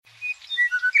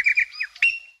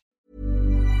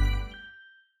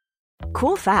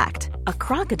Cool fact, a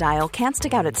crocodile can't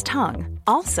stick out its tongue.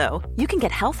 Also, you can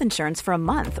get health insurance for a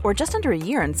month or just under a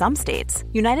year in some states.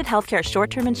 United Healthcare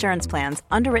short-term insurance plans,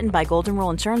 underwritten by Golden Rule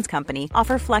Insurance Company,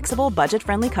 offer flexible,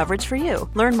 budget-friendly coverage for you.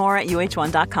 Learn more at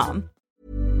uh1.com.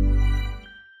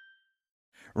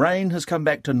 Rain has come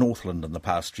back to Northland in the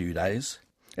past few days.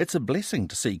 It's a blessing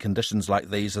to see conditions like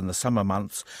these in the summer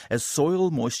months, as soil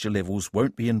moisture levels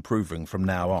won't be improving from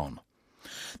now on.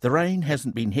 The rain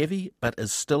hasn't been heavy, but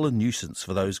is still a nuisance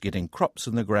for those getting crops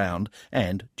in the ground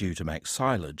and due to make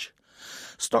silage.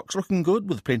 Stock's looking good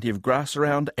with plenty of grass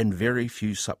around and very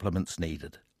few supplements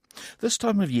needed. This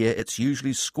time of year it's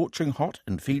usually scorching hot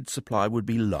and feed supply would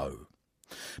be low.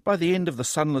 By the end of the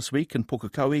sunless week in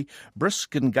Pukekohe,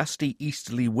 brisk and gusty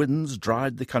easterly winds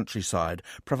dried the countryside,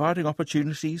 providing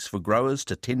opportunities for growers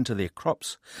to tend to their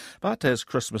crops, but as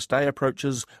Christmas Day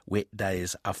approaches, wet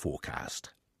days are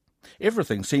forecast.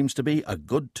 Everything seems to be a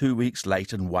good 2 weeks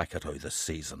late in Waikato this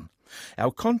season. Our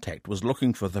contact was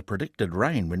looking for the predicted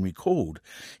rain when we called.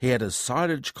 He had his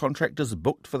silage contractors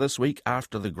booked for this week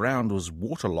after the ground was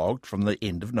waterlogged from the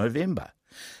end of November.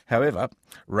 However,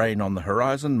 rain on the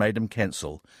horizon made him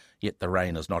cancel, yet the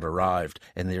rain has not arrived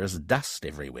and there is dust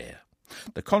everywhere.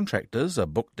 The contractors are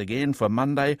booked again for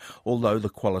Monday, although the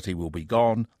quality will be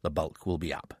gone, the bulk will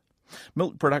be up.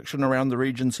 Milk production around the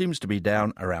region seems to be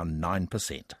down around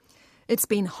 9%. It's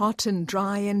been hot and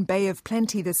dry in Bay of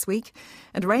Plenty this week,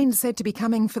 and rain's said to be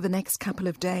coming for the next couple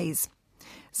of days.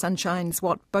 Sunshine's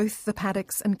what both the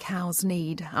paddocks and cows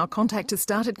need. Our contact has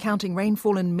started counting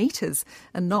rainfall in metres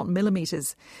and not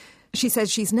millimetres. She says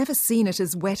she's never seen it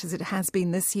as wet as it has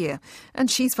been this year,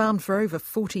 and she's farmed for over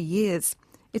 40 years.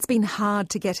 It's been hard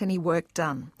to get any work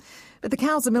done. But the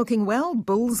cows are milking well,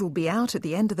 bulls will be out at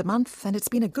the end of the month, and it's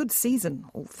been a good season,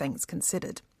 all things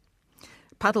considered.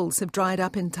 Puddles have dried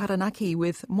up in Taranaki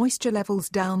with moisture levels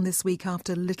down this week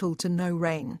after little to no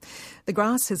rain. The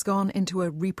grass has gone into a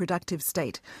reproductive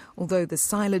state, although the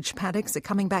silage paddocks are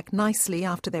coming back nicely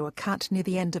after they were cut near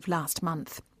the end of last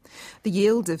month. The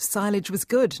yield of silage was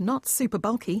good, not super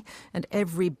bulky, and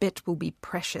every bit will be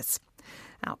precious.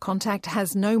 Our contact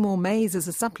has no more maize as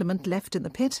a supplement left in the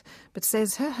pit, but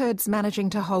says her herd's managing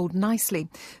to hold nicely,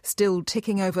 still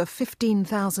ticking over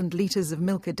 15,000 litres of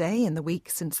milk a day in the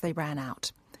week since they ran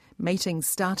out. Mating's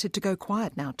started to go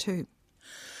quiet now too.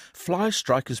 Fly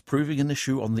strike is proving an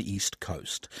issue on the east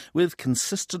coast. With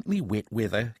consistently wet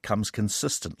weather comes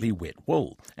consistently wet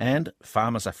wool, and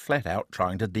farmers are flat out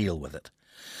trying to deal with it.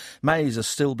 Maize is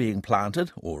still being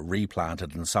planted, or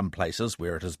replanted in some places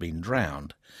where it has been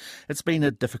drowned. It's been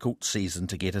a difficult season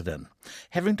to get it in,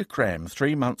 having to cram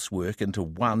 3 months' work into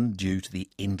one due to the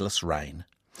endless rain.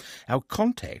 Our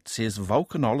contact says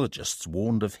volcanologists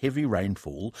warned of heavy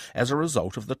rainfall as a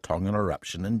result of the Tongan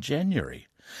eruption in January.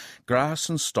 Grass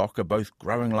and stock are both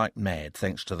growing like mad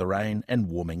thanks to the rain and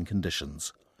warming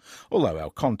conditions. Although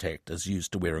our contact is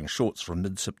used to wearing shorts from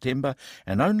mid-September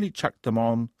and only chucked them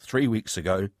on 3 weeks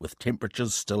ago with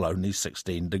temperatures still only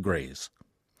 16 degrees.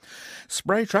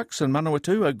 Spray trucks in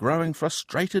Manawatu are growing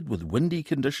frustrated with windy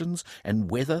conditions and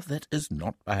weather that is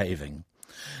not behaving.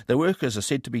 The workers are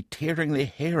said to be tearing their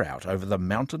hair out over the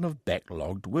mountain of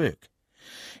backlogged work.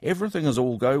 Everything is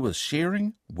all go with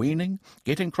shearing, weaning,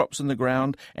 getting crops in the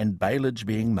ground and baleage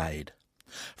being made.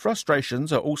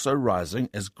 Frustrations are also rising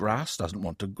as grass doesn't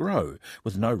want to grow,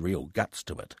 with no real guts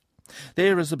to it.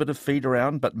 There is a bit of feed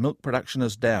around, but milk production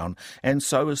is down, and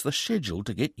so is the schedule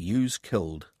to get ewes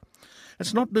killed.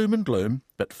 It's not doom and gloom,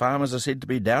 but farmers are said to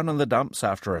be down in the dumps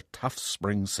after a tough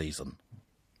spring season.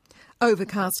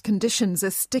 Overcast conditions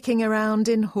are sticking around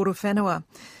in Horowhenua.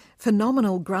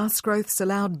 Phenomenal grass growths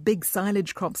allowed big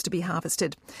silage crops to be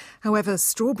harvested. However,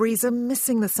 strawberries are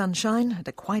missing the sunshine and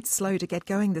are quite slow to get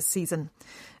going this season.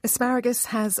 Asparagus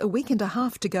has a week and a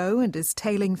half to go and is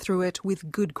tailing through it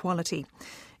with good quality.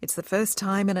 It's the first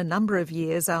time in a number of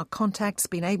years our contact's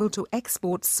been able to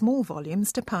export small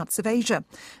volumes to parts of Asia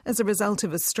as a result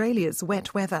of Australia's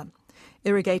wet weather.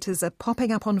 Irrigators are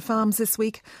popping up on farms this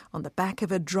week on the back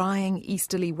of a drying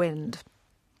easterly wind.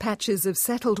 Patches of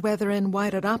settled weather in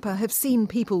Wairarapa have seen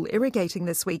people irrigating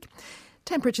this week.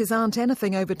 Temperatures aren't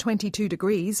anything over 22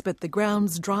 degrees, but the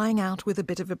ground's drying out with a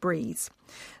bit of a breeze.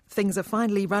 Things are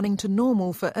finally running to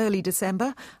normal for early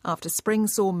December after spring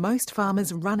saw most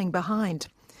farmers running behind.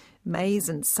 Maize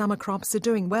and summer crops are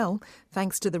doing well,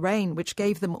 thanks to the rain, which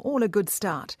gave them all a good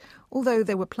start, although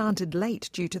they were planted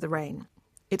late due to the rain.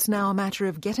 It's now a matter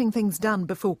of getting things done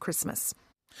before Christmas.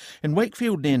 In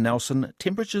Wakefield near Nelson,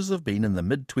 temperatures have been in the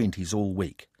mid-20s all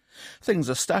week. Things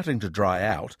are starting to dry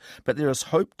out, but there is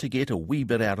hope to get a wee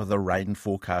bit out of the rain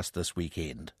forecast this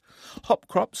weekend. Hop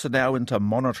crops are now into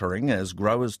monitoring as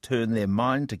growers turn their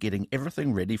mind to getting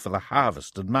everything ready for the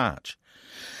harvest in March.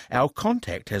 Our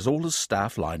contact has all his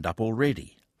staff lined up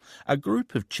already. A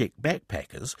group of Czech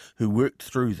backpackers who worked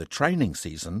through the training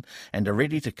season and are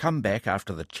ready to come back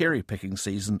after the cherry-picking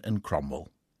season in Cromwell.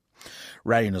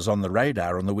 Rain is on the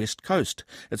radar on the west coast.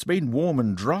 It's been warm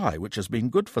and dry, which has been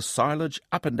good for silage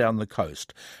up and down the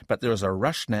coast, but there is a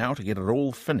rush now to get it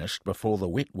all finished before the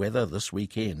wet weather this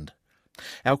weekend.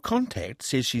 Our contact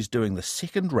says she's doing the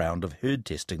second round of herd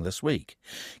testing this week,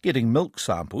 getting milk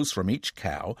samples from each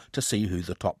cow to see who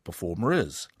the top performer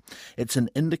is. It's an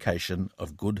indication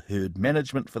of good herd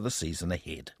management for the season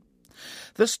ahead.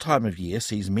 This time of year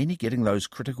sees many getting those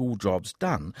critical jobs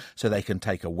done so they can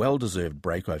take a well-deserved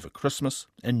break over Christmas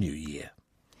and New Year.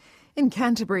 In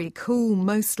Canterbury, cool,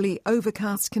 mostly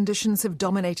overcast conditions have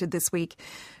dominated this week.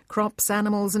 Crops,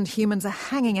 animals and humans are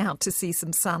hanging out to see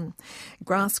some sun.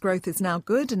 Grass growth is now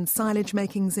good and silage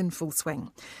making's in full swing.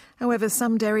 However,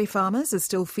 some dairy farmers are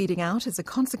still feeding out as a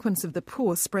consequence of the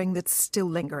poor spring that's still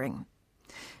lingering.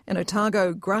 In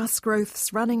Otago, grass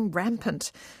growth's running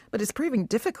rampant, but it's proving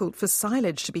difficult for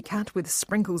silage to be cut with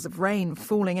sprinkles of rain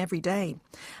falling every day.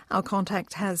 Our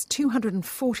contact has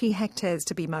 240 hectares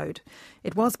to be mowed.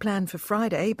 It was planned for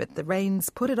Friday, but the rains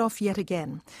put it off yet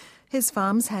again. His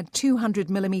farms had 200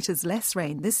 millimetres less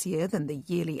rain this year than the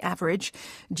yearly average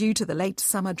due to the late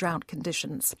summer drought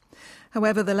conditions.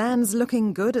 However, the land's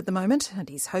looking good at the moment, and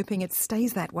he's hoping it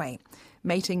stays that way.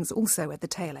 Mating's also at the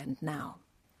tail end now.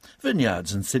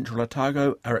 Vineyards in Central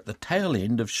Otago are at the tail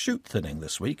end of shoot thinning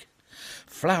this week.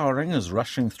 Flowering is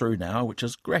rushing through now, which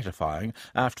is gratifying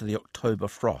after the October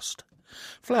frost.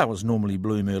 Flowers normally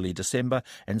bloom early December,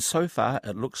 and so far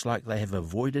it looks like they have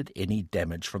avoided any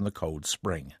damage from the cold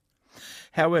spring.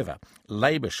 However,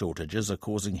 labour shortages are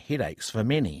causing headaches for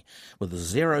many, with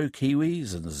 0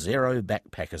 Kiwis and 0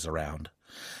 backpackers around.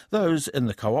 Those in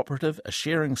the cooperative are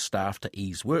sharing staff to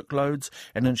ease workloads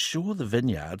and ensure the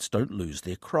vineyards don't lose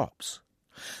their crops.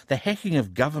 The hacking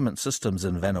of government systems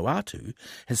in Vanuatu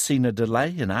has seen a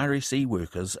delay in RSE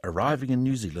workers arriving in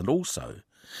New Zealand also,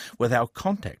 with our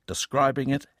contact describing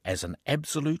it as an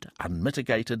absolute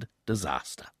unmitigated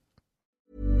disaster.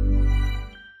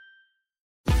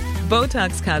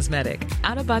 Botox Cosmetic,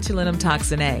 out of botulinum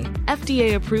toxin A,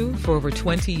 FDA approved for over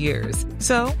 20 years.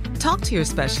 So, talk to your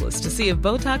specialist to see if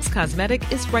Botox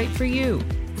Cosmetic is right for you.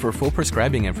 For full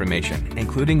prescribing information,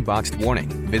 including boxed warning,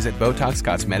 visit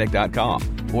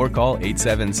BotoxCosmetic.com or call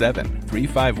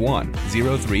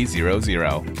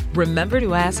 877-351-0300. Remember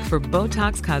to ask for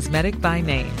Botox Cosmetic by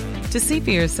name. To see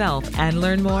for yourself and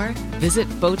learn more, visit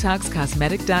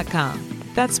BotoxCosmetic.com.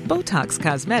 That's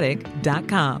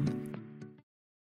BotoxCosmetic.com.